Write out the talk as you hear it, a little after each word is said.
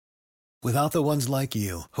Without the ones like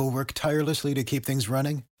you, who work tirelessly to keep things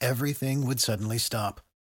running, everything would suddenly stop.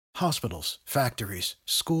 Hospitals, factories,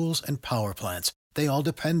 schools, and power plants, they all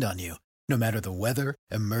depend on you. No matter the weather,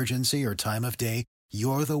 emergency, or time of day,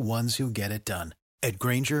 you're the ones who get it done. At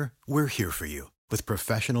Grainger, we're here for you with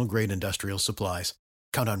professional-grade industrial supplies.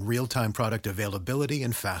 Count on real-time product availability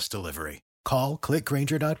and fast delivery. Call,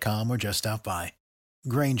 clickgrainger.com, or just stop by.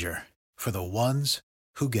 Grainger, for the ones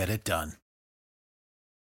who get it done.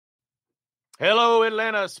 Hello,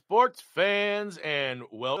 Atlanta sports fans, and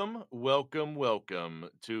welcome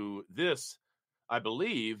to this, I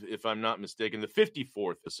believe, if I'm not mistaken, the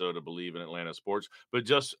 54th episode of Believe in Atlanta Sports, but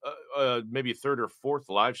just maybe third or fourth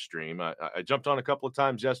live stream. I jumped on a couple of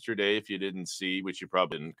times yesterday, if you didn't see, which you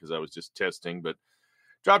probably didn't because I was just testing, but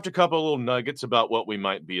dropped a couple of little nuggets about what we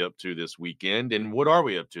might be up to this weekend. And what are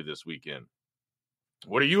we up to this weekend?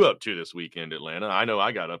 What are you up to this weekend, Atlanta? I know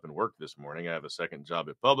I got up and worked this morning. I have a second job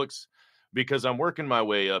at Publix because I'm working my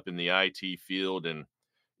way up in the IT field, and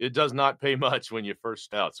it does not pay much when you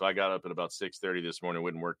first out. So I got up at about 6:30 this morning,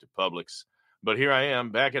 went and worked at Publix. But here I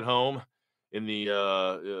am back at home in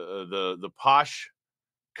the posh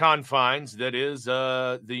confines that is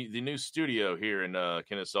the new studio here in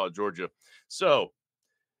Kennesaw, Georgia. So,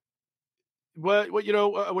 we're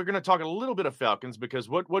going to talk a little bit of Falcons because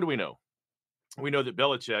what do we know? We know that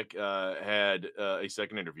Belichick had a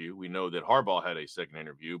second interview. We know that Harbaugh had a second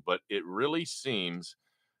interview, but it really seems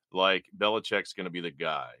like Belichick's going to be the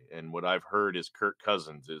guy. And what I've heard is Kirk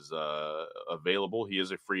Cousins is available. He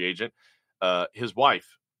is a free agent. His wife,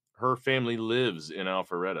 her family lives in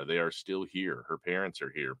Alpharetta. They are still here. Her parents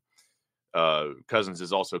are here. Cousins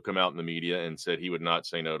has also come out in the media and said he would not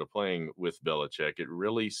say no to playing with Belichick. It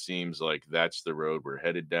really seems like that's the road we're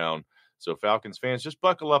headed down. So Falcons fans, just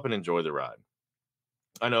buckle up and enjoy the ride.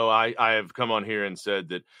 I know I have come on here and said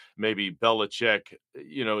that maybe Belichick,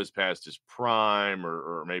 is past his prime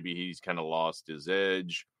or maybe he's kind of lost his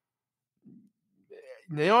edge.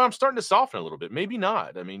 I'm starting to soften a little bit. Maybe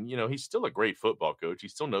not. I mean, he's still a great football coach. He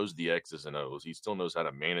still knows the X's and O's. He still knows how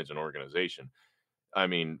to manage an organization. I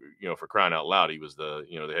mean, for crying out loud, he was the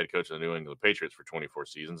head coach of the New England Patriots for 24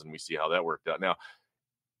 seasons, and we see how that worked out. Now,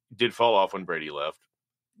 did fall off when Brady left.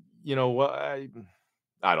 I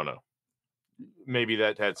don't know. Maybe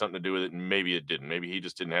that had something to do with it, and maybe it didn't. Maybe he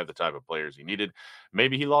just didn't have the type of players he needed.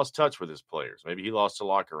 Maybe he lost touch with his players. Maybe he lost the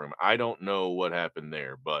locker room. I don't know what happened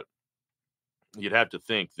there, but you'd have to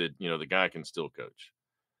think that, the guy can still coach.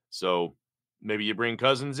 So maybe you bring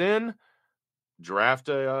Cousins in, draft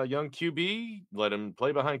a young QB, let him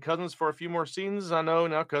play behind Cousins for a few more seasons. I know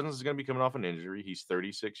now Cousins is going to be coming off an injury. He's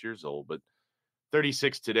 36 years old, but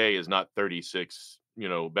 36 today is not 36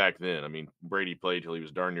 back then. I mean, Brady played till he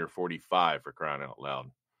was darn near 45 for crying out loud.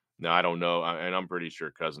 Now, I don't know, and I'm pretty sure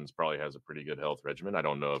Cousins probably has a pretty good health regimen. I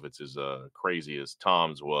don't know if it's as crazy as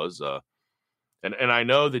Tom's was. And I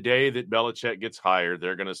know the day that Belichick gets hired,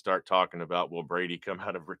 they're going to start talking about, will Brady come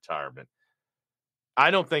out of retirement? I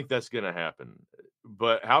don't think that's going to happen.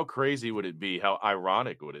 But how crazy would it be? How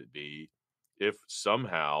ironic would it be if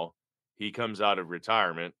somehow he comes out of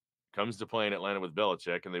retirement, comes to play in Atlanta with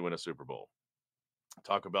Belichick, and they win a Super Bowl?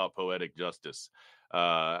 Talk about poetic justice.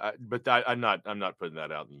 But I'm not putting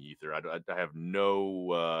that out in the ether. I have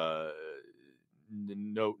no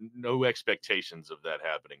expectations of that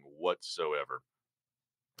happening whatsoever.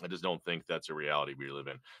 I just don't think that's a reality we live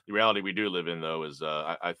in. The reality we do live in, though, is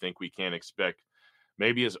I think we can expect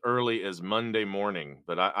maybe as early as Monday morning,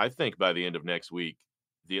 but I think by the end of next week,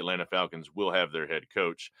 the Atlanta Falcons will have their head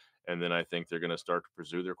coach. And then I think they're going to start to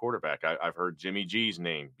pursue their quarterback. I've heard Jimmy G's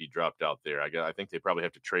name be dropped out there. I think they probably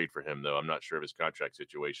have to trade for him, though. I'm not sure of his contract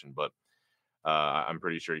situation, but I'm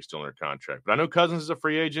pretty sure he's still under contract. But I know Cousins is a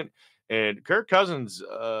free agent, and Kirk Cousins,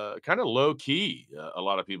 kind of low key. A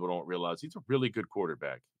lot of people don't realize he's a really good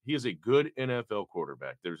quarterback. He is a good NFL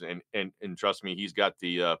quarterback. And trust me, he's got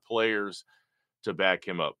the players to back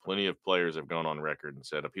him up. Plenty of players have gone on record and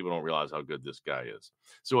said people don't realize how good this guy is.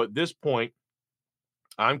 So at this point,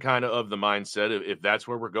 I'm kind of the mindset of if that's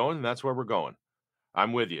where we're going, that's where we're going.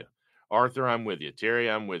 I'm with you. Arthur, I'm with you.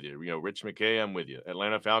 Terry, I'm with you. Rich McKay, I'm with you.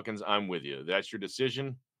 Atlanta Falcons, I'm with you. That's your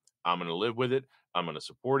decision. I'm going to live with it. I'm going to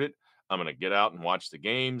support it. I'm going to get out and watch the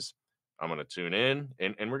games. I'm going to tune in,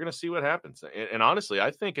 and we're going to see what happens. And honestly,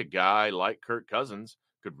 I think a guy like Kirk Cousins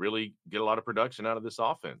could really get a lot of production out of this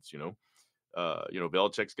offense.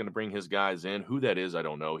 Belichick's going to bring his guys in. Who that is, I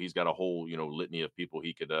don't know. He's got a whole, litany of people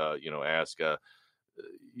he could, ask.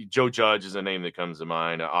 Joe Judge is a name that comes to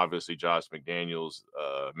mind. Obviously, Josh McDaniels,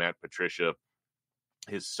 Matt Patricia,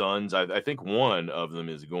 his sons. I think one of them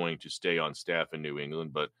is going to stay on staff in New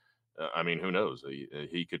England, but I mean, who knows?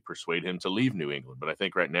 He could persuade him to leave New England. But I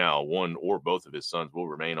think right now, one or both of his sons will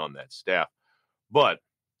remain on that staff. But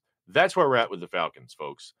that's where we're at with the Falcons,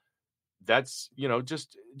 folks. That's,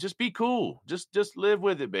 just be cool. Just live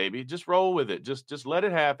with it, baby. Just roll with it. Just let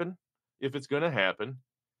it happen if it's going to happen.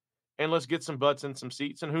 And let's get some butts in some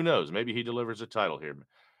seats. And who knows? Maybe he delivers a title here.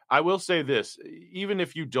 I will say this, even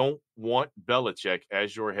if you don't want Belichick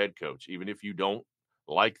as your head coach, even if you don't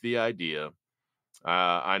like the idea,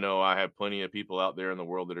 I know I have plenty of people out there in the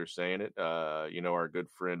world that are saying it. Our good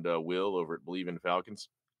friend Will over at Believe in Falcons.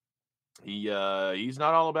 He's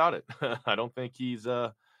not all about it. I don't think he's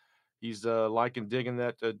liking digging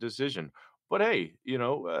that decision. But hey,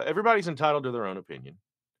 everybody's entitled to their own opinion.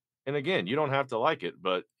 And again, you don't have to like it,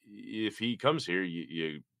 but if he comes here,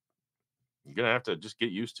 you're gonna have to just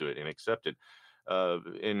get used to it and accept it.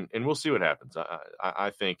 And we'll see what happens.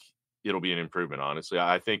 I think it'll be an improvement. Honestly,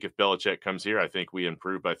 I think if Belichick comes here, I think we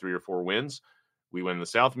improve by 3 or 4 wins. We win the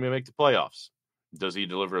South and we make the playoffs. Does he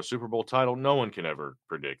deliver a Super Bowl title? No one can ever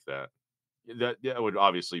predict that. That would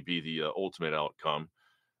obviously be the ultimate outcome,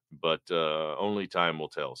 but only time will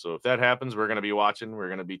tell. So if that happens, we're going to be watching. We're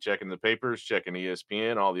going to be checking the papers, checking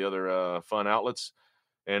ESPN, all the other fun outlets.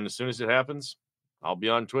 And as soon as it happens, I'll be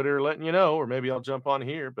on Twitter letting you know, or maybe I'll jump on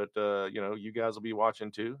here. But, you guys will be watching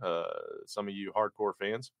too, some of you hardcore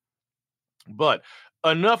fans. But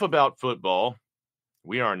enough about football.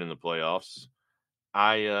 We aren't in the playoffs.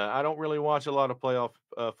 I don't really watch a lot of playoff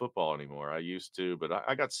football anymore. I used to, but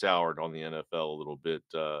I got soured on the NFL a little bit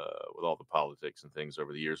with all the politics and things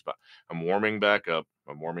over the years. But I'm warming back up.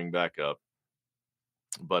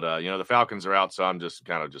 But the Falcons are out, so I'm just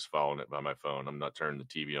kind of just following it by my phone. I'm not turning the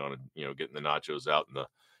TV on and getting the nachos out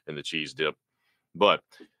and the cheese dip. But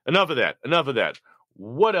enough of that.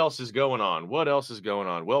 What else is going on?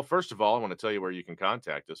 Well, first of all, I want to tell you where you can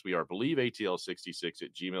contact us. We are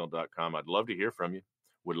believeatl66@gmail.com. I'd love to hear from you.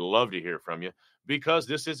 Would love to hear from you because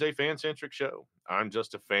this is a fan-centric show. I'm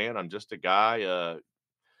just a fan. I'm just a guy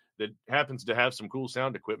that happens to have some cool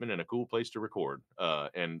sound equipment and a cool place to record. I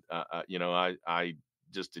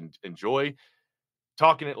just enjoy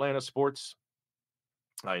talking Atlanta sports.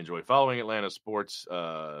 I enjoy following Atlanta sports.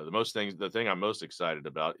 The thing I'm most excited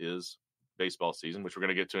about is baseball season, which we're going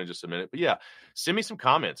to get to in just a minute. But yeah, send me some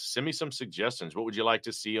comments. Send me some suggestions. What would you like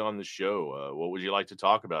to see on the show? What would you like to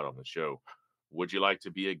talk about on the show? Would you like to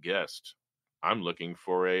be a guest? I'm looking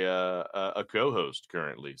for a co-host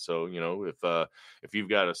currently. So, if you've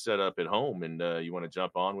got a setup at home and you want to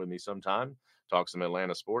jump on with me sometime, talk some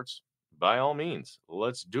Atlanta sports, by all means,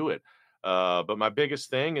 let's do it. But my biggest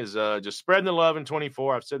thing is just spreading the love in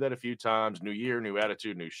 24. I've said that a few times. New year, new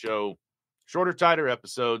attitude, new show, shorter, tighter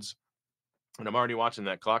episodes. And I'm already watching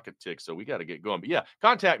that clock tick, so we got to get going. But yeah,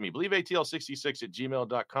 contact me,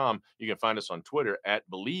 believeatl66@gmail.com. You can find us on Twitter at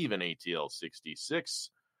believeinaTL66.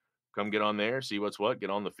 Come get on there, see what's what, get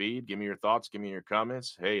on the feed, give me your thoughts, give me your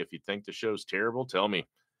comments. Hey, if you think the show's terrible, tell me. If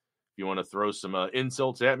you want to throw some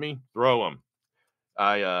insults at me, throw them.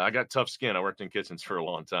 I got tough skin. I worked in kitchens for a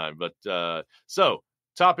long time. But so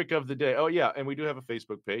topic of the day. Oh, yeah. And we do have a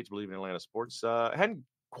Facebook page, Believe in Atlanta Sports. I hadn't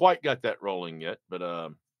quite got that rolling yet,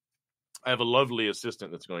 but I have a lovely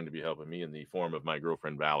assistant that's going to be helping me in the form of my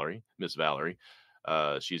girlfriend, Valerie, Miss Valerie.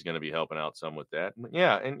 She's going to be helping out some with that.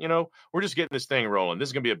 Yeah. And, we're just getting this thing rolling. This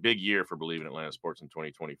is going to be a big year for Believe in Atlanta Sports in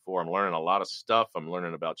 2024. I'm learning a lot of stuff. I'm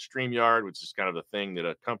learning about StreamYard, which is kind of the thing that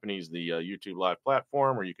accompanies the YouTube Live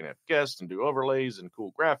platform where you can have guests and do overlays and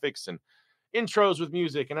cool graphics and intros with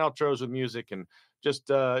music and outros with music. And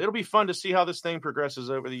just it'll be fun to see how this thing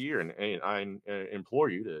progresses over the year. And I implore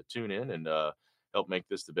you to tune in and help make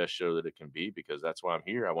this the best show that it can be, because that's why I'm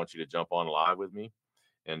here. I want you to jump on live with me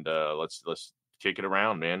and let's kick it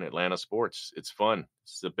around, man. Atlanta sports. It's fun.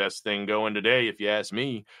 It's the best thing going today, if you ask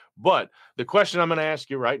me. But the question I'm going to ask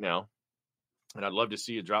you right now, and I'd love to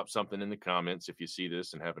see you drop something in the comments if you see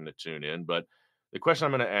this and happen to tune in. But the question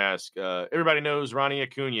I'm going to ask, everybody knows Ronnie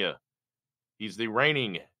Acuna. He's the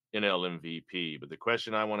reigning NL MVP. But the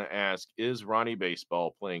question I want to ask, is Ronnie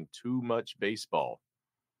Baseball playing too much baseball?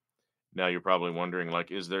 Now you're probably wondering,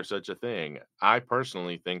 is there such a thing? I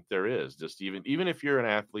personally think there is. Just even if you're an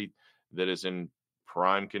athlete that is in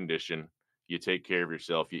prime condition, you take care of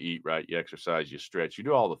yourself, you eat right, you exercise, you stretch, you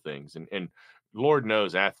do all the things. And Lord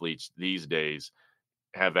knows athletes these days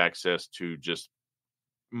have access to just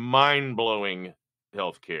mind-blowing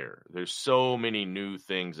health care. There's so many new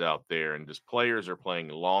things out there, and just players are playing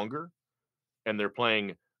longer, and they're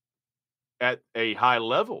playing at a high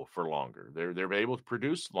level for longer. They're able to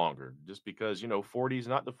produce longer just because, 40 is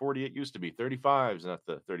not the 40 it used to be. 35 is not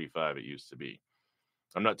the 35 it used to be.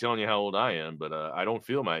 I'm not telling you how old I am, but I don't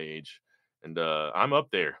feel my age. And I'm up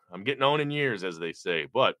there. I'm getting on in years, as they say.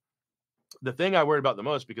 But the thing I worry about the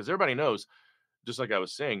most, because everybody knows, just like I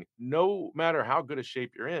was saying, no matter how good a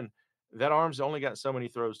shape you're in, that arm's only got so many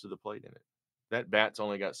throws to the plate in it. That bat's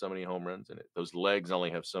only got so many home runs in it. Those legs only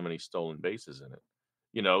have so many stolen bases in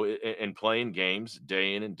it. And playing games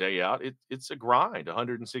day in and day out, it's a grind.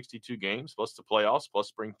 162 games plus the playoffs plus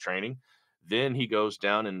spring training. Then he goes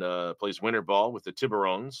down and plays winter ball with the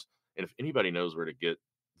Tiburones. And if anybody knows where to get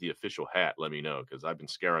the official hat, let me know, because I've been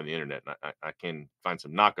scouring the internet and I can find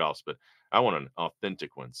some knockoffs, but I want an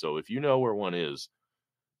authentic one. So if you know where one is,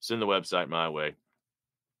 send the website my way.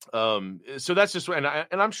 So that's just, and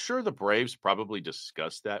I'm sure the Braves probably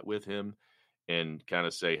discussed that with him and kind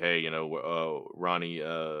of say, hey, Ronnie,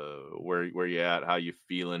 where you at? How you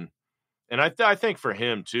feeling? And I think for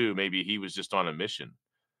him too, maybe he was just on a mission.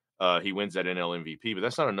 He wins that NL MVP, but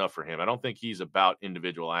that's not enough for him. I don't think he's about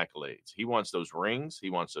individual accolades. He wants those rings. He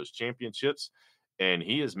wants those championships, and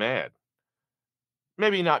he is mad.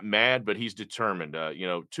 Maybe not mad, but he's determined.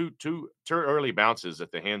 Two early bounces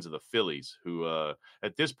at the hands of the Phillies, who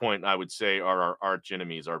at this point I would say are our arch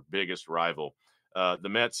enemies, our biggest rival. The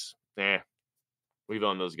Mets, we've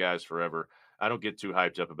owned those guys forever. I don't get too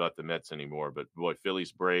hyped up about the Mets anymore, but boy,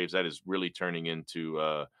 Phillies Braves, that is really turning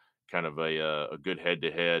into kind of a good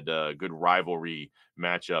head-to-head, good rivalry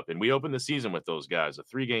matchup. And we opened the season with those guys, a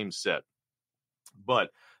 3-game set. But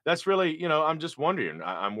that's really, I'm just wondering.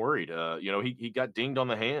 I'm worried. He got dinged on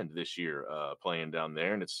the hand this year playing down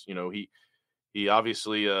there, and it's, he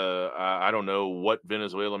obviously, I don't know what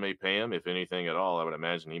Venezuela may pay him, if anything at all. I would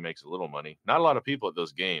imagine he makes a little money. Not a lot of people at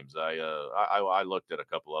those games. I looked at a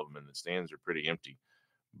couple of them, and the stands are pretty empty.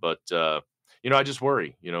 But I just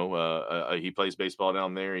worry. He plays baseball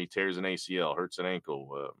down there. He tears an ACL, hurts an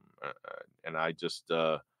ankle, and I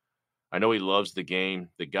know he loves the game.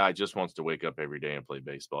 The guy just wants to wake up every day and play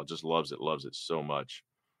baseball. Just loves it so much.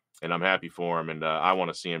 And I'm happy for him. And I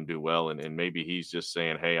want to see him do well. And maybe he's just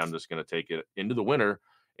saying, hey, I'm just going to take it into the winter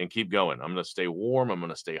and keep going. I'm going to stay warm. I'm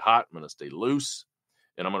going to stay hot. I'm going to stay loose.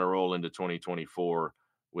 And I'm going to roll into 2024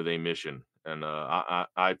 with a mission. And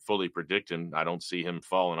I fully predict him. I don't see him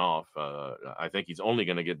falling off. I think he's only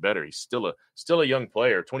going to get better. He's still a young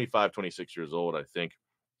player, 25, 26 years old, I think.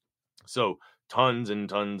 So tons and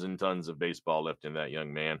tons and tons of baseball left in that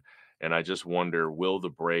young man. And I just wonder, will the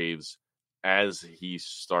Braves, as he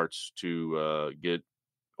starts to get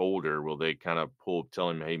older, will they kind of tell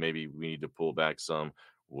him, hey, maybe we need to pull back some?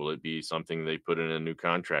 Will it be something they put in a new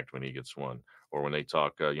contract when he gets one, or when they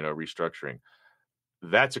talk, restructuring?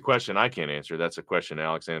 That's a question I can't answer. That's a question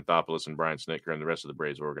Alex Anthopoulos and Brian Snitker and the rest of the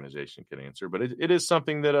Braves organization can answer. But it is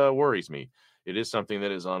something that worries me. It is something that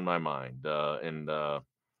is on my mind. We'll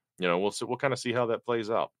kind of see how that plays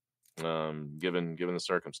out, given the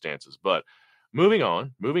circumstances. But moving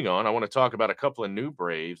on, I want to talk about a couple of new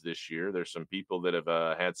Braves this year. There's some people that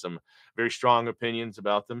have had some very strong opinions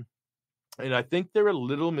about them, and I think they're a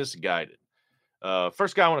little misguided.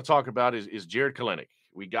 First guy I want to talk about is Jared Kelenic.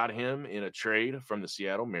 We got him in a trade from the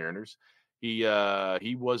Seattle Mariners. He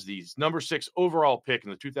was the number 6 overall pick in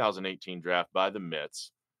the 2018 draft by the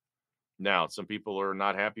Mets. Now, some people are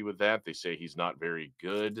not happy with that. They say he's not very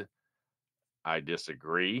good. I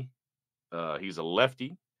disagree. He's a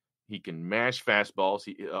lefty. He can mash fastballs,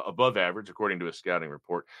 above average, according to a scouting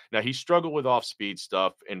report. Now, he struggled with off-speed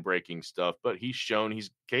stuff and breaking stuff, but he's shown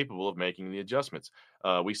he's capable of making the adjustments.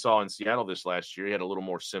 We saw in Seattle this last year, he had a little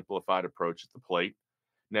more simplified approach at the plate.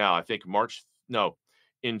 Now, I think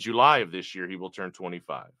in July of this year, he will turn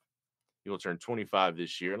 25. He will turn 25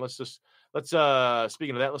 this year. And let's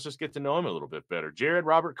speaking of that, let's just get to know him a little bit better. Jared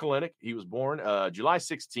Robert Kelenic, he was born July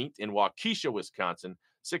 16th in Waukesha, Wisconsin,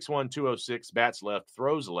 6'1", 206, bats left,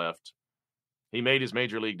 throws left. He made his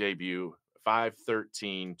major league debut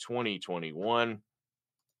 5/13/2021.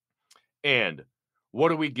 And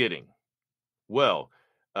what are we getting? Well,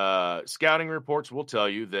 scouting reports will tell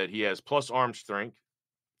you that he has plus arm strength,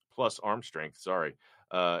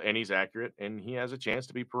 and he's accurate, and he has a chance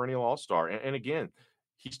to be perennial all-star. And again,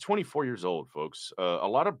 he's 24 years old, folks. A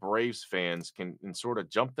lot of Braves fans can sort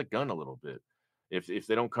of jump the gun a little bit if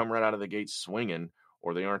they don't come right out of the gate swinging,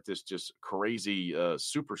 or they aren't this just crazy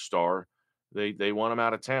superstar. They want him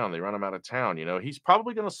out of town. They run him out of town. He's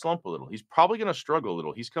probably going to slump a little. He's probably going to struggle a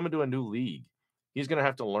little. He's coming to a new league. He's going to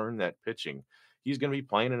have to learn that pitching. He's going to be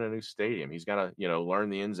playing in a new stadium. He's got to, learn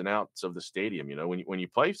the ins and outs of the stadium. When you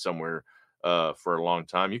play somewhere for a long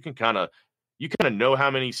time, you kind of know how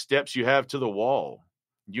many steps you have to the wall.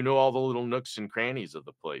 You know all the little nooks and crannies of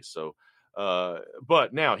the place. So,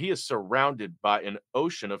 but now he is surrounded by an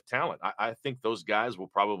ocean of talent. I think those guys will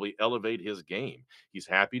probably elevate his game. He's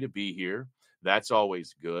happy to be here. That's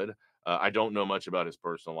always good. I don't know much about his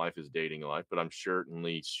personal life, his dating life, but I'm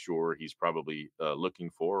certainly sure he's probably looking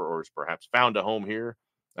for or has perhaps found a home here.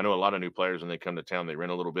 I know a lot of new players when they come to town, they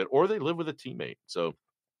rent a little bit or they live with a teammate. So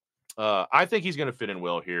I think he's going to fit in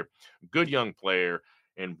well here. Good young player.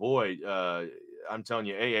 And boy, I'm telling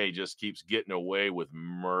you, AA just keeps getting away with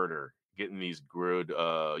murder, getting these good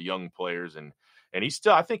young players. And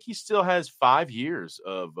I think he still has 5 years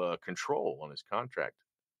of control on his contract.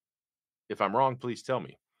 If I'm wrong, please tell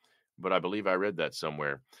me. But I believe I read that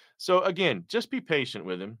somewhere. So again, just be patient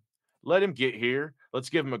with him. Let him get here. Let's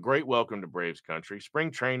give him a great welcome to Braves country. Spring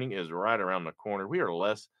training is right around the corner.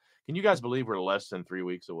 Can you guys believe we're less than 3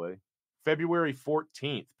 weeks away? February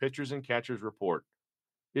 14th, pitchers and catchers report.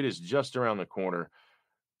 It is just around the corner.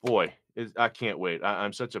 Boy, I can't wait.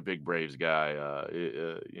 I'm such a big Braves guy.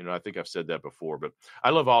 I think I've said that before, but I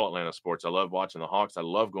love all Atlanta sports. I love watching the Hawks. I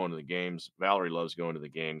love going to the games. Valerie loves going to the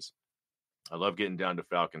games. I love getting down to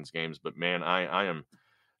Falcons games, but man, I am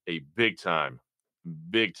a big time,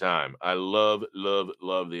 big time. I love, love,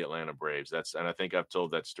 love the Atlanta Braves. And I think I've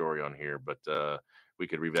told that story on here, but we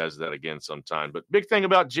could revisit that again sometime. But big thing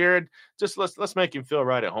about Jared, just let's make him feel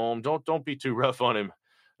right at home. Don't be too rough on him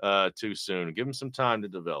too soon. Give him some time to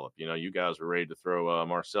develop. You guys were ready to throw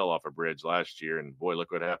Marcel off a bridge last year, and boy,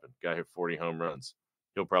 look what happened. Guy hit 40 home runs.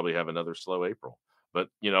 He'll probably have another slow April. But,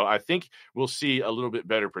 I think we'll see a little bit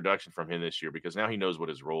better production from him this year because now he knows what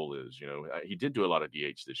his role is. He did do a lot of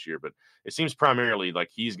DH this year, but it seems primarily like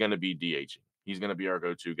he's going to be DHing. He's going to be our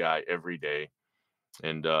go-to guy every day.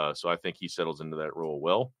 And so I think he settles into that role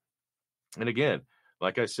well. And again,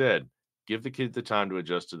 like I said, give the kid the time to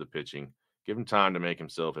adjust to the pitching. Give him time to make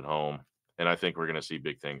himself at home. And I think we're going to see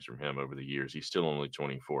big things from him over the years. He's still only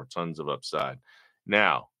 24. Tons of upside.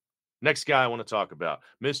 Now, next guy I want to talk about,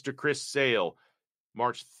 Mr. Chris Sale.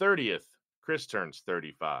 March 30th, Chris turns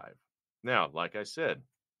 35. Now, like I said,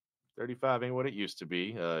 35 ain't what it used to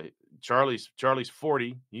be. Charlie's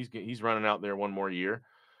 40. He's running out there one more year.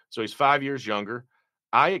 So he's 5 years younger.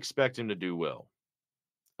 I expect him to do well.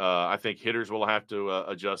 I think hitters will have to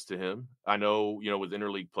adjust to him. I know, with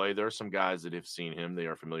interleague play, there are some guys that have seen him. They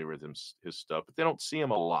are familiar with his stuff, but they don't see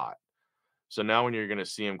him a lot. So now when you're going to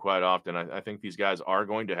see him quite often, I think these guys are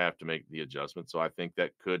going to have to make the adjustment. So I think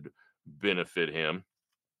that could benefit him.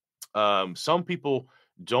 Some people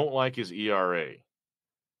don't like his ERA.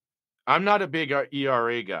 I'm not a big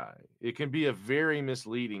ERA guy. It can be a very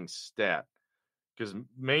misleading stat because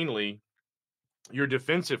mainly your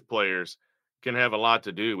defensive players can have a lot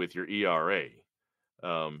to do with your ERA.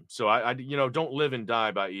 So I don't live and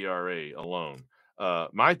die by ERA alone.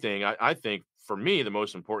 My thing, I think for me, the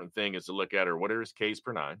most important thing is to look at what are his Ks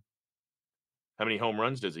per nine? How many home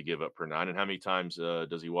runs does he give up per nine? And how many times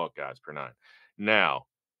does he walk guys per nine? Now,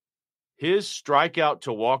 his strikeout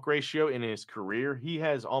to walk ratio in his career, he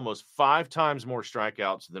has almost 5 times more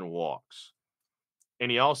strikeouts than walks.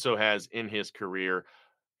 And he also has in his career,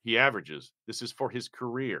 he averages, this is for his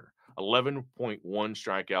career, 11.1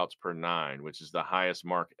 strikeouts per nine, which is the highest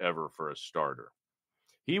mark ever for a starter.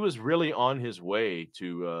 He was really on his way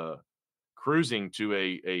to cruising to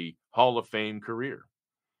a Hall of Fame career,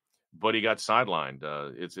 but he got sidelined.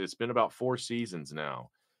 It's been about 4 seasons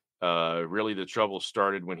now. Really, the trouble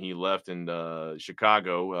started when he left in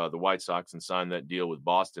Chicago, the White Sox, and signed that deal with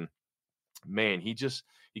Boston. Man, he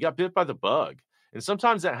got bit by the bug, and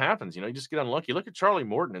sometimes that happens. You just get unlucky. Look at Charlie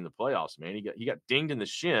Morton in the playoffs. Man, he got dinged in the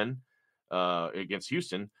shin against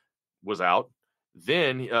Houston, was out.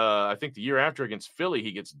 Then I think the year after against Philly,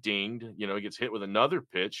 he gets dinged. He gets hit with another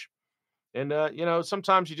pitch. And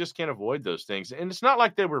sometimes you just can't avoid those things. And it's not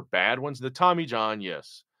like they were bad ones. The Tommy John,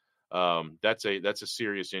 yes. That's a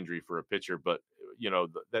serious injury for a pitcher, but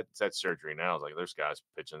that's surgery now. It's like there's guys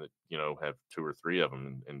pitching that have 2 or 3 of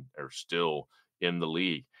them and are still in the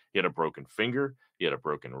league. He had a broken finger, he had a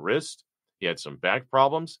broken wrist, he had some back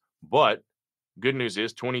problems, but good news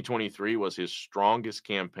is 2023 was his strongest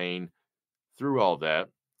campaign through all that.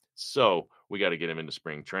 So we got to get him into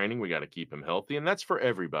spring training. We got to keep him healthy, and that's for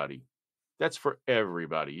everybody. That's for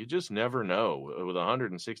everybody. You just never know with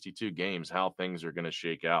 162 games how things are going to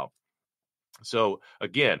shake out. So,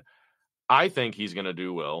 again, I think he's going to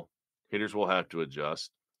do well. Hitters will have to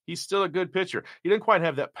adjust. He's still a good pitcher. He didn't quite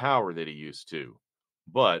have that power that he used to,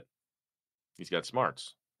 but he's got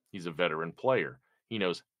smarts. He's a veteran player. He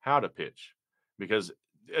knows how to pitch because,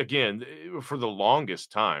 again, for the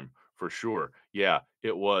longest time, for sure, yeah,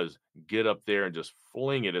 it was get up there and just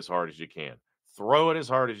fling it as hard as you can. Throw it as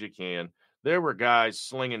hard as you can. There were guys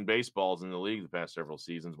slinging baseballs in the league the past several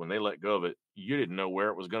seasons. When they let go of it, you didn't know where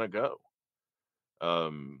it was going to go.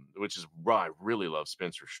 Which is why I really love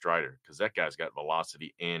Spencer Strider because that guy's got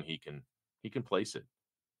velocity and he can place it.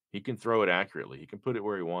 He can throw it accurately. He can put it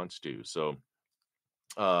where he wants to. So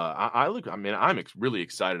I mean, really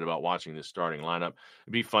excited about watching this starting lineup.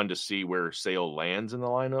 It'd be fun to see where Sale lands in the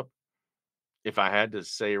lineup. If I had to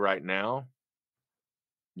say right now,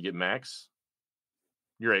 you get Max,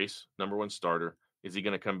 your ace, number one starter. Is he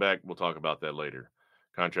going to come back? We'll talk about that later.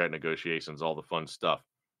 Contract negotiations, all the fun stuff.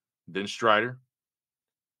 Then Strider,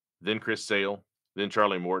 then Chris Sale, then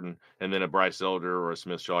Charlie Morton, and then a Bryce Elder or a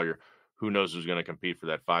Smith Shawyer. Who knows who's going to compete for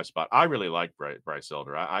that 5 spot? I really like Bryce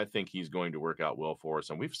Elder. I think he's going to work out well for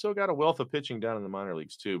us, and we've still got a wealth of pitching down in the minor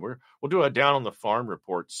leagues too. We'll do a down on the farm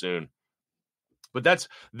report soon, but that's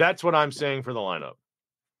what I'm saying for the lineup.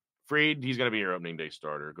 Fried, he's going to be your opening day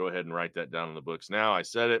starter. Go ahead and write that down in the books now. I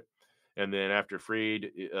said it, and then after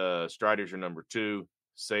Fried, Strider's your number 2,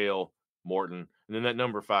 Sale, Morton, and then that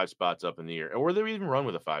number 5 spot's up in the air. Or will they even run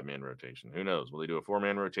with a 5-man rotation? Who knows? Will they do a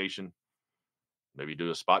 4-man rotation? Maybe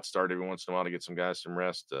do a spot start every once in a while to get some guys some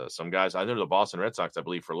rest. Some guys, I know the Boston Red Sox, I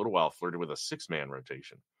believe, for a little while flirted with a 6-man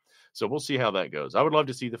rotation. So we'll see how that goes. I would love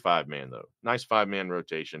to see the 5-man, though. Nice 5-man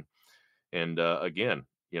rotation. And again,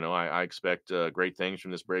 I expect great things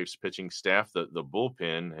from this Braves pitching staff. The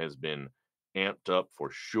bullpen has been amped up for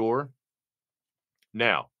sure.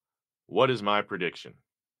 Now, what is my prediction?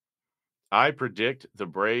 I predict the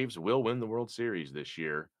Braves will win the World Series this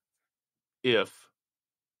year if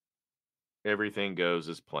everything goes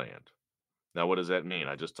as planned. Now, what does that mean?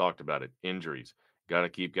 I just talked about it. Injuries. Got to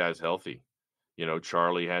keep guys healthy.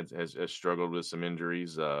 Charlie has struggled with some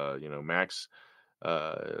injuries. Max,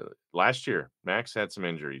 last year, Max had some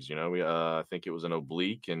injuries. I think it was an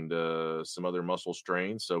oblique and some other muscle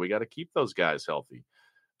strains. So we got to keep those guys healthy.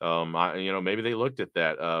 Maybe they looked at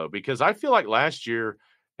that because I feel like last year,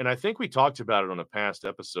 and I think we talked about it on a past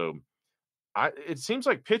episode, it seems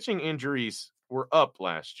like pitching injuries were up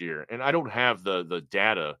last year, and I don't have the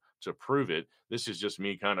data to prove it. This is just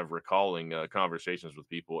me kind of recalling conversations with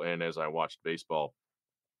people, and as I watched baseball,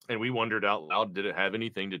 and we wondered out loud, did it have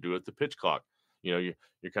anything to do with the pitch clock? You're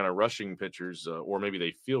kind of rushing pitchers, or maybe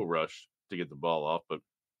they feel rushed to get the ball off. But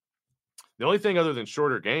the only thing other than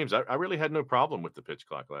shorter games, I really had no problem with the pitch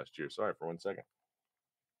clock last year. Sorry for 1 second.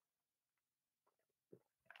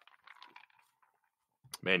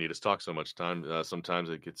 Man, you just talk so much time.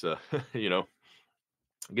 Sometimes it gets, get a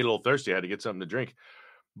little thirsty. I had to get something to drink.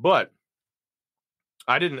 But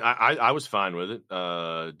I was fine with it.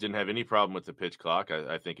 Didn't have any problem with the pitch clock.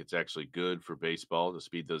 I think it's actually good for baseball to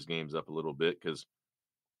speed those games up a little bit because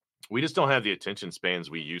we just don't have the attention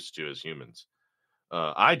spans we used to as humans.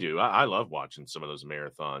 I do. I love watching some of those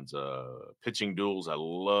marathons. Pitching duels. I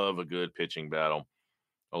love a good pitching battle.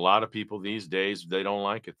 A lot of people these days, they don't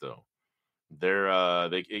like it though.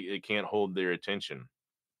 They can't hold their attention.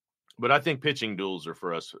 But I think pitching duels are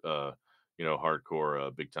for us,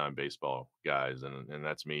 hardcore, big time baseball guys, and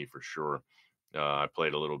that's me for sure. I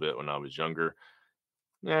played a little bit when I was younger.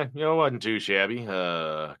 Yeah, it wasn't too shabby.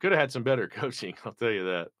 Could have had some better coaching, I'll tell you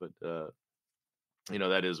that. But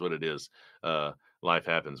that is what it is. Life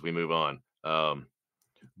happens. We move on.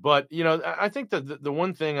 But I think that the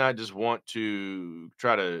one thing I just want to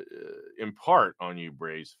try to impart on you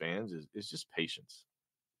Braves fans is just patience.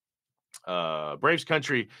 Braves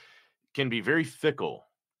country can be very fickle,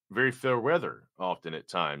 very fair weather often at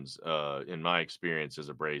times, in my experience as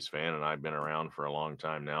a Braves fan, and I've been around for a long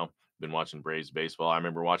time now. Been watching Braves baseball. I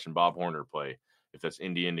remember watching Bob Horner play, if that's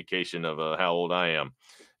any indication of how old I am.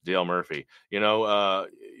 Dale Murphy.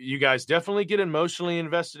 You guys definitely get emotionally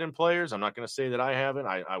invested in players. I'm not going to say that I haven't.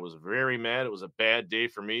 I was very mad. It was a bad day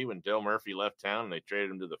for me when Dale Murphy left town and they traded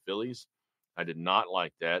him to the Phillies. I did not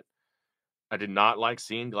like that. I did not like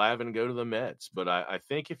seeing Glavine go to the Mets, but I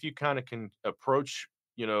think if you kind of can approach,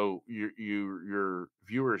 your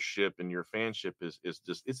viewership and your fanship is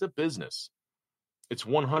just, it's a business. It's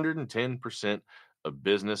 110% a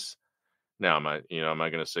business. Now, am I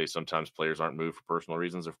going to say sometimes players aren't moved for personal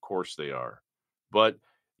reasons? Of course they are. But,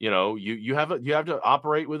 you have to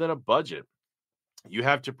operate within a budget. You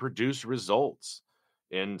have to produce results.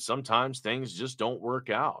 And sometimes things just don't work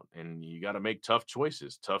out, and you got to make tough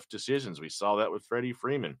choices, tough decisions. We saw that with Freddie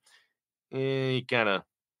Freeman. He kind of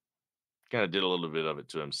did a little bit of it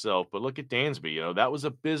to himself. But look at Dansby. That was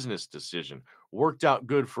a business decision. Worked out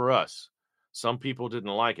good for us. Some people didn't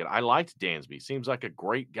like it. I liked Dansby. Seems like a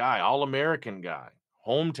great guy, all-American guy,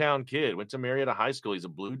 hometown kid. Went to Marietta High School. He's a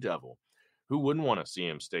Blue Devil. Who wouldn't want to see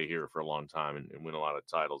him stay here for a long time and win a lot of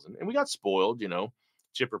titles? And we got spoiled,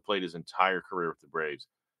 Chipper played his entire career with the Braves,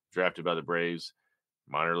 drafted by the Braves,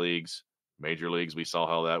 minor leagues, major leagues. We saw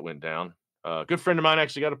how that went down. A good friend of mine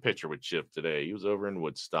actually got a picture with Chip today. He was over in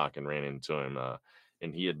Woodstock and ran into him,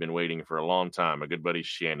 and he had been waiting for a long time. My good buddy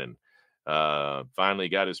Shannon. Finally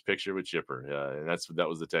got his picture with Chipper, and that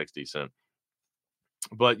was the text he sent.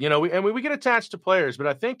 But we get attached to players, but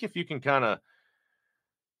I think if you can kind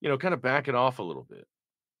of back it off a little bit,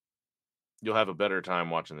 you'll have a better time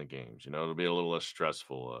watching the games. It'll be a little less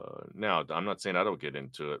stressful. Now, I'm not saying I don't get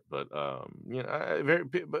into it, but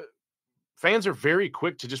but fans are very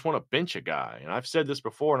quick to just want to bench a guy. And I've said this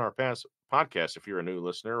before in our past podcast. If you're a new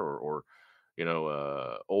listener or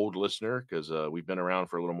old listener, because we've been around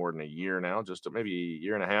for a little more than a year now, just maybe a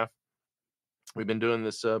year and a half. We've been doing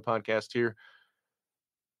this podcast here.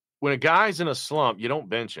 When a guy's in a slump, you don't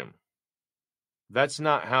bench him. That's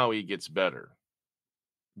not how he gets better.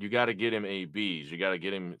 You got to get him ABs. You got to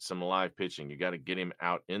get him some live pitching. You got to get him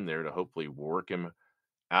out in there to hopefully work him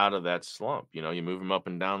out of that slump. You move him up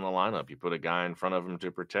and down the lineup. You put a guy in front of him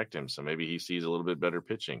to protect him, so maybe he sees a little bit better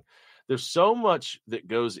pitching. There's so much that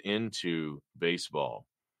goes into baseball.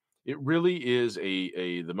 It really is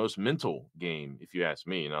the most mental game, if you ask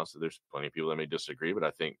me. So there's plenty of people that may disagree, but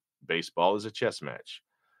I think baseball is a chess match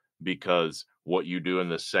because what you do in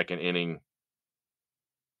the second inning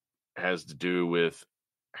has to do with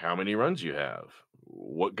how many runs you have,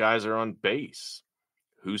 what guys are on base,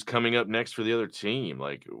 who's coming up next for the other team.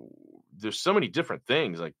 Like, there's so many different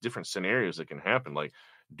things, like different scenarios that can happen. Like,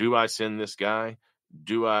 do I send this guy?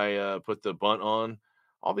 Do I put the bunt on?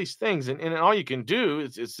 All these things. And all you can do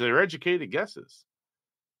is they're educated guesses.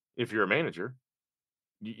 If you're a manager,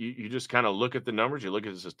 you just kind of look at the numbers, you look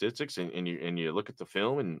at the statistics, and you look at the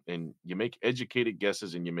film, and you make educated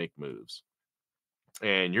guesses and you make moves.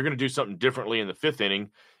 And you're going to do something differently in the fifth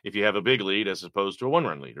inning if you have a big lead as opposed to a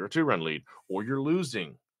 1-run lead or a 2-run lead, or you're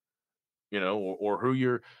losing, or who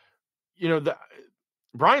you're,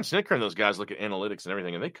 Brian Snitker and those guys look at analytics and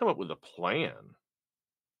everything, and they come up with a plan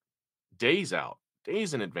days out,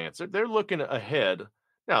 days in advance. They're looking ahead.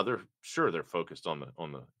 Now they're focused on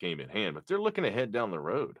the game at hand, but they're looking ahead down the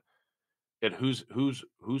road at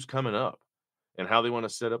who's coming up and how they want to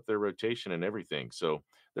set up their rotation and everything. So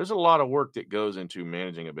there's a lot of work that goes into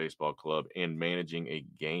managing a baseball club and managing a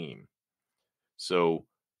game. So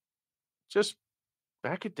just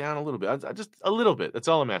back it down a little bit. Just a little bit. That's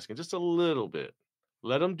all I'm asking. Just a little bit.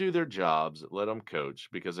 Let them do their jobs. Let them coach.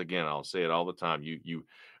 Because again, I'll say it all the time.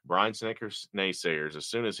 Brian Snitker's naysayers, as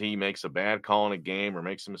soon as he makes a bad call in a game or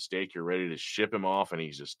makes a mistake, you're ready to ship him off, and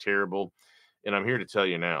he's just terrible. And I'm here to tell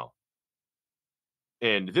you now.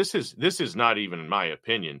 And this is not even my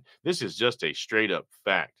opinion. This is just a straight up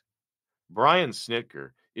fact. Brian Snitker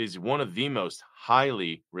is one of the most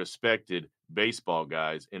highly respected baseball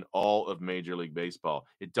guys in all of Major League Baseball.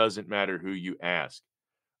 It doesn't matter who you ask.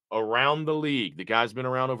 Around the league, the guy's been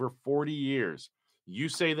around over 40 years. You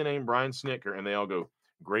say the name Brian Snitker, and they all go,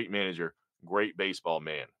 great manager, great baseball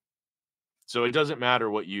man. So it doesn't matter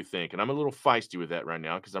what you think. And I'm a little feisty with that right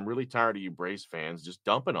now because I'm really tired of you Braves fans just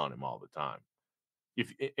dumping on him all the time.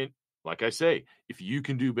 Like I say, if you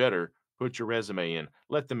can do better, put your resume in.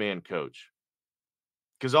 Let the man coach.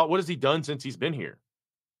 Because what has he done since he's been here?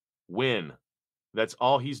 Win. That's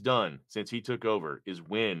all he's done since he took over is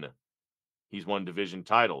win. He's won division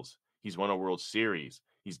titles. He's won a World Series.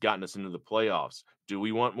 He's gotten us into the playoffs. Do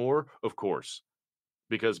we want more? Of course.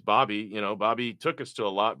 Because Bobby took us to a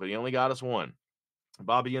lot, but he only got us one.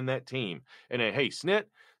 Bobby and that team. And hey, Snit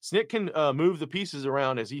can move the pieces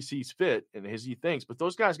around as he sees fit and as he thinks, but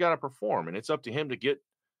those guys got to perform, and it's up to him to get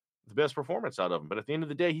the best performance out of them. But at the end of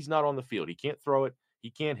the day, he's not on the field. He can't throw it. He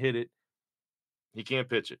can't hit it. He can't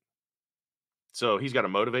pitch it. So he's got to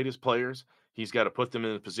motivate his players. He's got to put them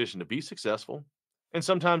in a position to be successful. And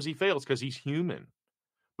sometimes he fails because he's human.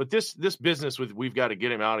 But this business with we've got to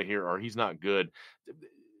get him out of here or he's not good.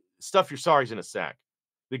 Stuff your sorries in a sack.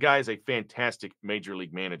 The guy is a fantastic major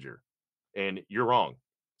league manager, and you're wrong.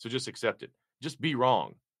 So just accept it. Just be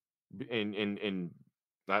wrong. And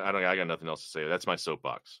I got nothing else to say. That's my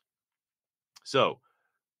soapbox. So,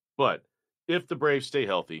 but if the Braves stay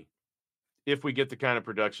healthy, if we get the kind of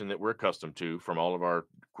production that we're accustomed to from all of our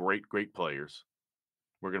great, great players,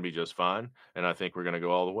 we're going to be just fine. And I think we're going to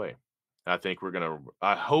go all the way.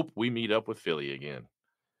 I hope we meet up with Philly again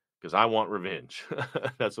because I want revenge.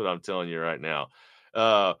 That's what I'm telling you right now.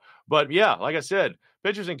 But yeah, like I said,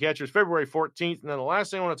 pitchers and catchers, February 14th. And then the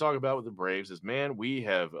last thing I want to talk about with the Braves is, man, we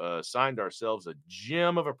have signed ourselves a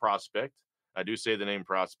gem of a prospect. I do say the name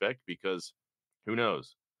prospect because who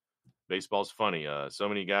knows? Baseball's funny. So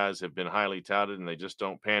many guys have been highly touted and they just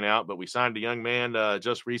don't pan out. But we signed a young man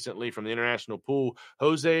just recently from the international pool,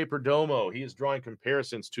 Jose Perdomo. He is drawing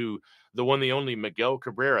comparisons to the one, the only Miguel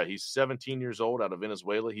Cabrera. He's 17 years old out of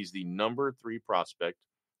Venezuela. He's the number 3 prospect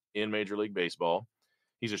in Major League Baseball.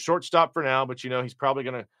 He's a shortstop for now, but he's probably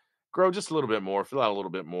going to grow just a little bit more, fill out a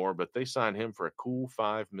little bit more, but they signed him for a cool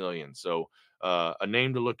 $5 million. So a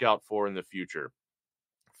name to look out for in the future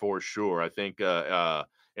for sure. I think,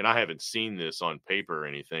 and I haven't seen this on paper or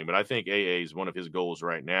anything, but I think AA is one of his goals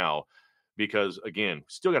right now because, again,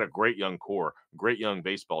 still got a great young core, great young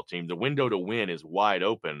baseball team. The window to win is wide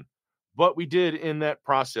open. But we did, in that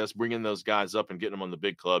process, bringing those guys up and getting them on the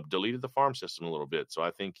big club, deleted the farm system a little bit. So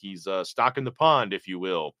I think he's stocking the pond, if you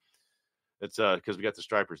will. It's because we got the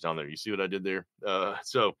stripers down there. You see what I did there?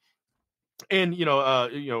 And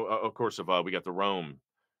of course, we got the Rome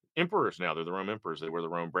Emperors now. They're the Rome Emperors. They were the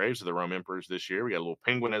Rome Braves. They're the Rome Emperors this year. We got a little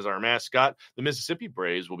penguin as our mascot. The Mississippi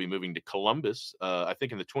Braves will be moving to Columbus, I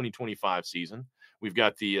think, in the 2025 season. We've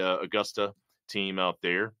got the Augusta team out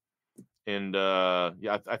there. And,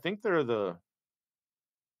 I think they're the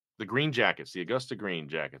Green Jackets, the Augusta Green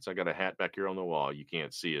Jackets. I got a hat back here on the wall. You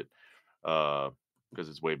can't see it because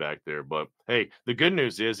it's way back there. But, hey, the good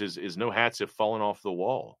news is no hats have fallen off the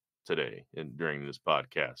wall today during this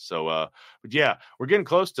podcast. So, but yeah, we're getting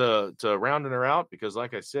close to rounding her out because,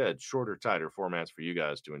 like I said, shorter, tighter formats for you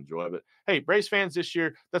guys to enjoy. But hey, Braves fans this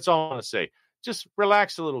year, that's all I want to say. Just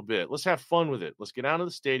relax a little bit. Let's have fun with it. Let's get out of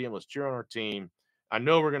the stadium. Let's cheer on our team. I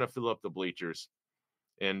know we're going to fill up the bleachers,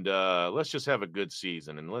 and let's just have a good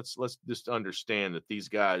season. And let's just understand that these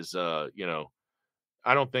guys, I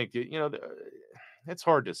don't think that, it's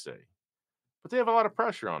hard to say. But they have a lot of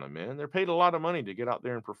pressure on them, man. They're paid a lot of money to get out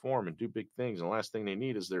there and perform and do big things. And the last thing they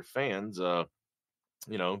need is their fans,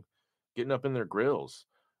 getting up in their grills.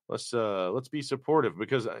 Let's be supportive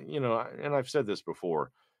because, and I've said this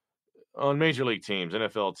before, on major league teams,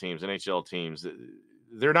 NFL teams, NHL teams,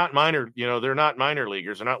 they're not minor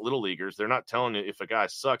leaguers. They're not little leaguers. They're not telling you if a guy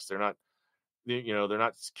sucks. They're not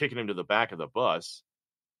kicking him to the back of the bus.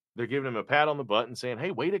 They're giving him a pat on the butt and saying,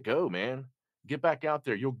 hey, way to go, man. Get back out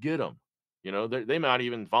there. You'll get them. They might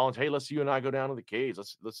even volunteer. Hey, let's you and I go down to the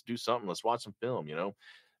caves. Let's do something. Let's watch some film.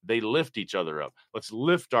 They lift each other up. Let's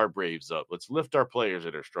lift our Braves up. Let's lift our players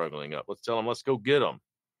that are struggling up. Let's tell them, let's go get them.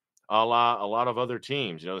 A lot of other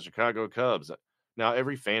teams, the Chicago Cubs. Now,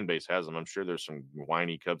 every fan base has them. I'm sure there's some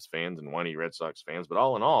whiny Cubs fans and whiny Red Sox fans, but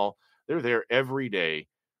all in all, they're there every day,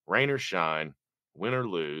 rain or shine, win or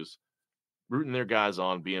lose, rooting their guys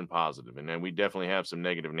on, being positive. And then we definitely have some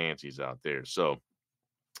negative Nancy's out there. So,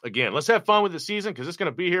 again, let's have fun with the season because it's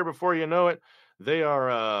going to be here before you know it. They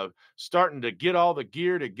are starting to get all the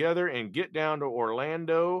gear together and get down to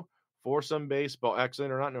Orlando for some baseball. Actually,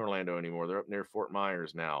 they're not in Orlando anymore. They're up near Fort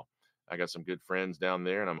Myers now. I got some good friends down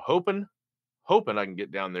there, and I'm hoping I can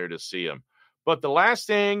get down there to see them. But the last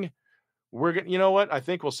thing you know what? I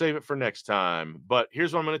think we'll save it for next time. But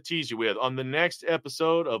here's what I'm going to tease you with. On the next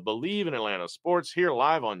episode of Believe in Atlanta Sports, here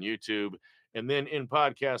live on YouTube, and then in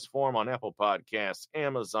podcast form on Apple Podcasts,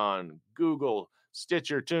 Amazon, Google,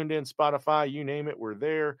 Stitcher, Tuned In, Spotify, you name it, we're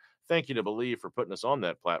there. Thank you to Believe for putting us on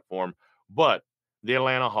that platform. But the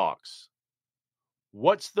Atlanta Hawks,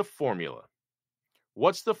 what's the formula?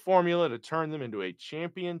 What's the formula to turn them into a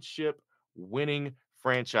championship winning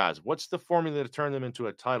franchise? What's the formula to turn them into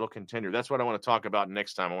a title contender? That's what I want to talk about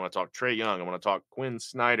next time. I want to talk Trae Young. I want to talk Quinn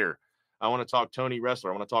Snyder. I want to talk Tony Ressler.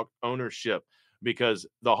 I want to talk ownership because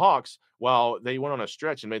the Hawks, while they went on a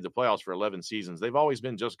stretch and made the playoffs for 11 seasons, they've always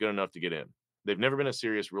been just good enough to get in. They've never been a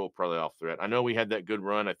serious real playoff threat. I know we had that good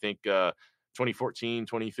run, I think 2014,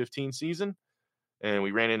 2015 season, and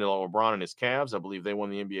we ran into LeBron and his Cavs. I believe they won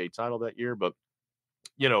the NBA title that year. But,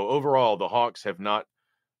 overall, the Hawks have not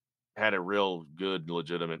had a real good,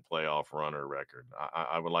 legitimate playoff run or record.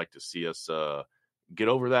 I would like to see us get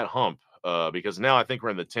over that hump because now I think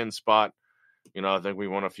we're in the 10 spot. I think we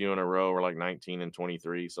won a few in a row. We're like 19 and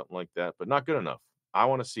 23, something like that, but not good enough. I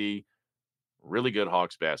want to see really good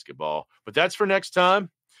Hawks basketball, but that's for next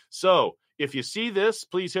time. So if you see this,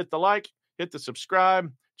 please hit the like, hit the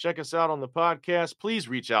subscribe, check us out on the podcast. Please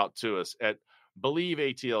reach out to us at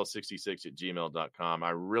believeatl66@gmail.com. I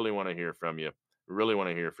really want to hear from you. Really want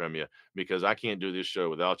to hear from you because I can't do this show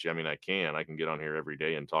without you. I mean, I can get on here every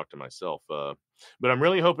day and talk to myself. But I'm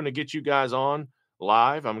really hoping to get you guys on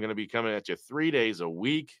live. I'm going to be coming at you 3 days a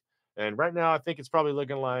week. And right now, I think it's probably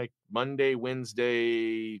looking like Monday,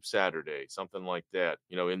 Wednesday, Saturday, something like that,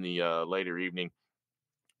 in the later evening.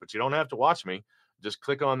 But you don't have to watch me. Just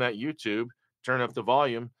click on that YouTube, turn up the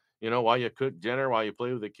volume, while you cook dinner, while you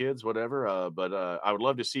play with the kids, whatever. But I would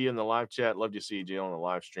love to see you in the live chat. Love to see you, Jill, on the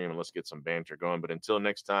live stream, and let's get some banter going. But until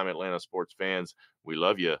next time, Atlanta sports fans, we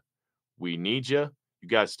love you. We need you. You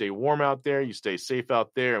guys stay warm out there. You stay safe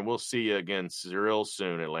out there, and we'll see you again real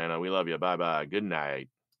soon, Atlanta. We love you. Bye-bye. Good night.